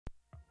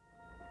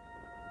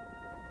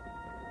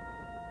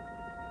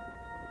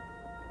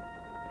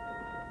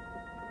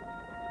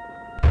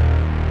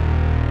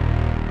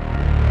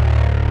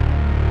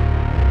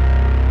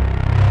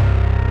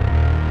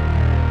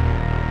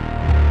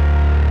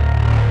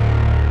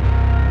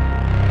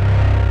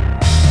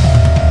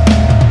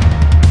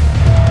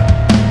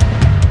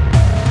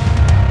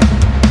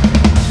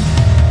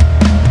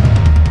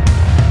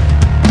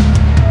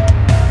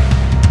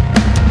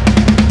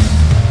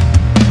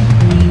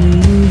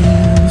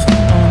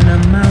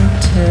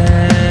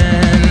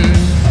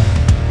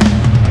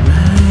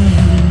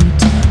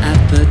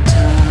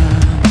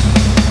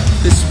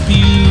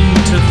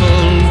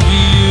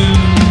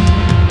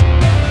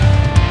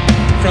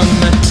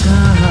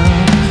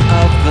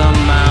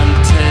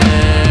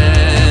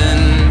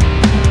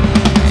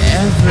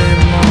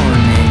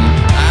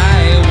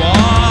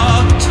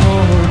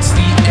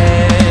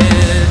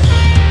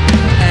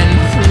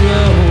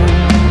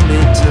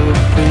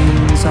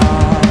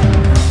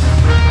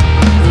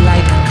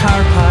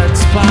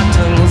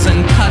bottles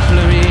and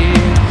cutlery,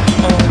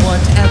 or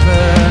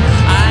whatever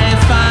I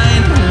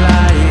find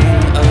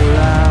lying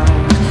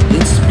around.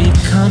 It's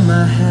become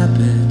a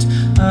habit,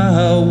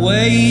 a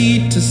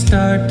way to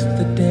start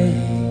the day.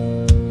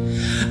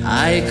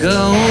 I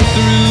go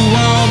through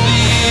all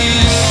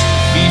this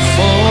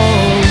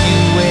before you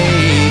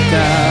wake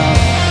up,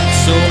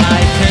 so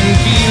I can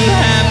feel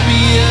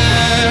happier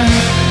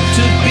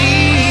to be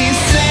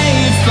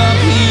safe up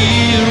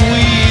here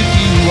with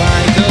you.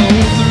 I go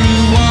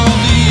through all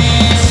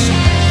this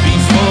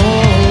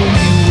before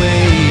you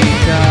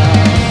wake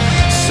up,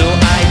 so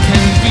I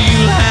can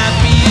feel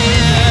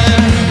happier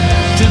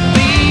to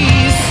be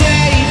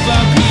safe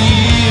up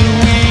here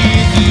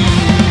with you.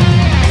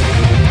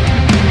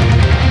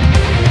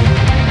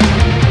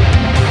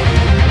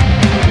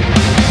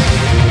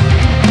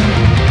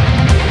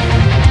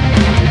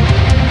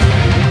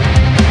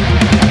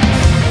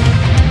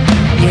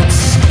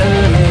 It's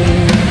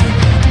early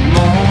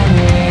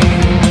morning,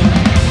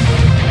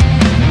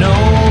 no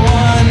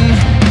one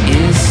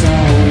is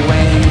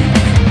awake.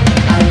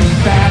 I'm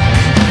back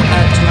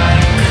at my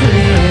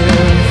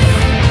crib,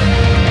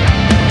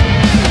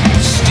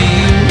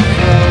 still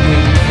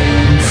throwing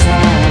things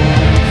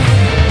off.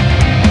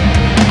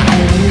 I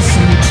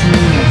listen to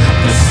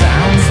the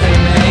sounds they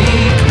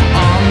make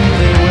on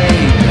their way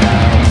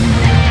down.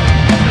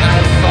 I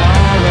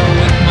follow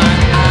with my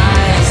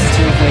eyes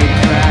till they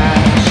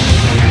crash.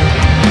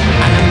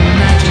 I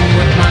imagine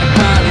what my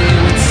body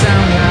would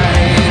sound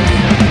like,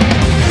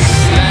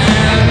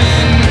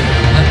 slamming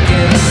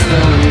against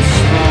those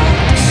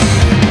rocks.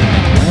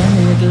 When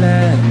it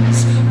lands,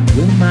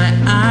 will my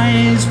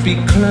eyes be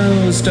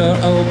closed or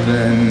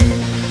open?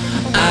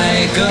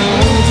 I go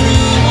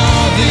through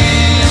all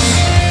this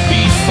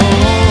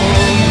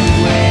before you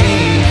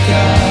wake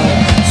up,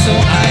 so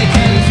I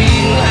can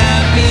feel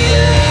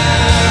happier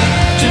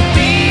to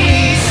be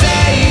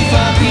safe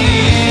up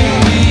here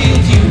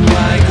with you.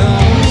 I go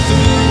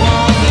through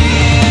all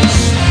this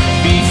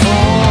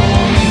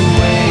before you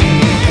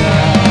wake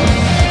up,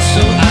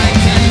 so I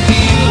can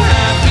feel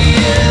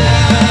happier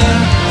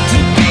to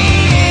be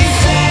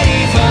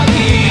safe up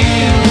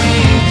here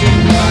with you.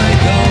 I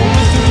go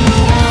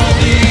through all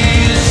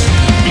this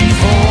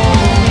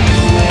before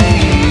you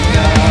wake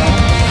up,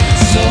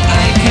 so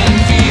I can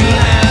feel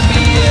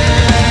happier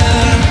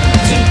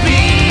to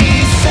be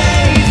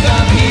safe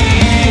up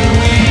here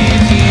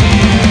with you.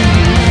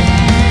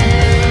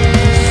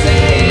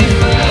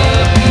 Safe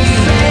up,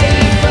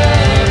 safe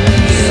up,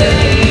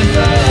 safe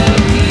up,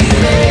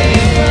 safe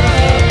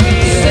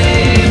up,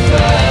 safe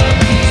up,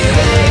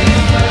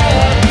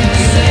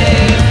 safe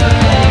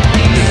up,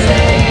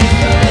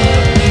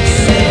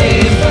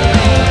 safe up, safe up,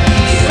 safe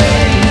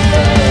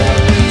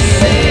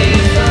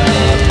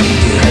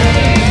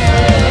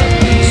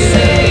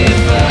up,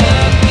 safe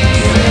up,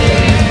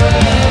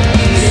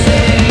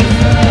 safe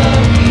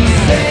up,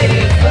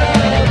 safe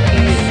up,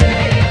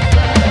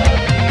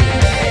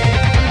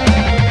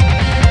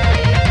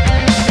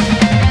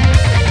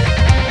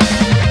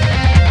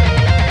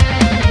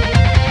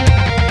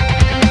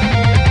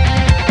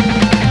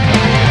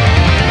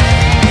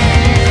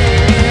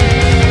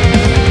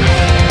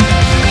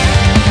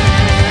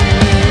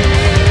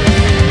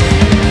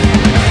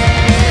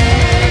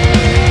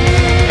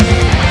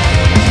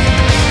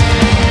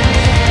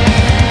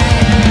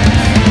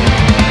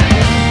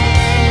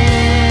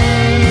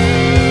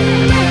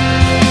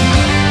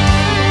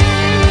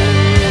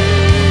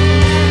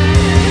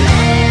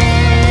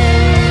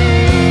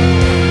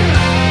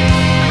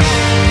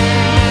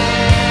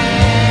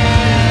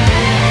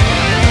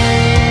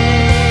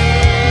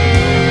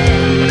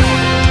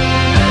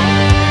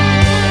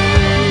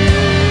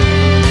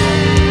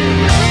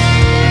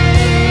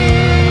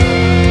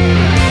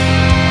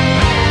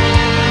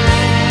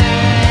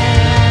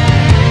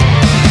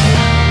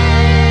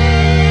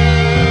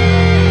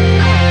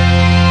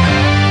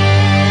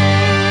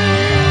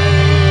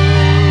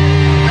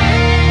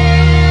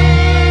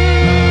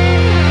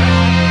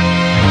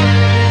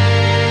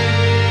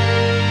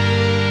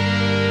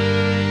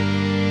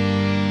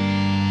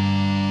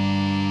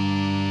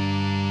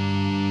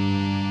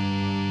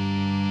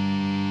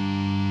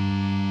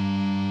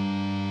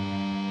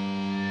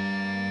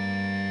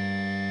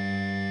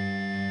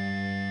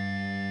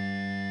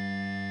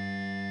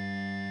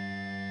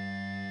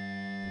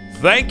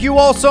 Thank you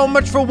all so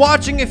much for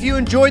watching. If you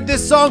enjoyed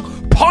this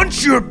song,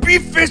 punch your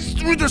beef fist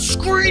through the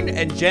screen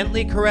and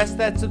gently caress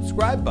that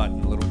subscribe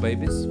button, little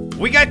babies.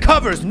 We got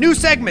covers, new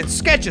segments,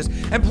 sketches,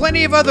 and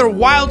plenty of other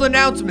wild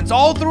announcements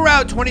all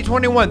throughout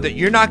 2021 that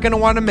you're not going to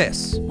want to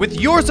miss.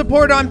 With your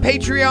support on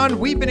Patreon,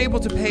 we've been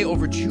able to pay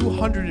over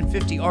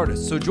 250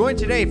 artists, so join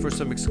today for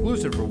some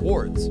exclusive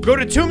rewards. Go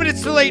to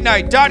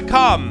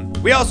 2minutestillatenight.com.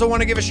 We also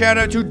want to give a shout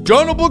out to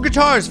Donable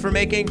Guitars for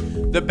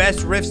making the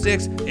best riff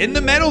sticks in the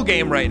metal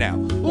game right now.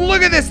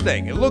 Look at this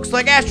thing. It looks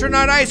like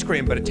astronaut ice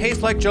cream, but it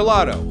tastes like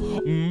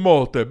gelato.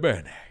 Molto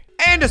bene.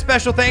 And a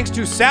special thanks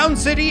to Sound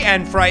City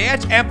and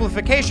Friette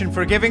Amplification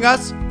for giving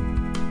us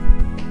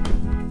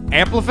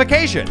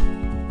amplification.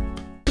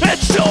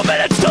 It's 2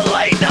 minutes to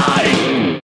late night!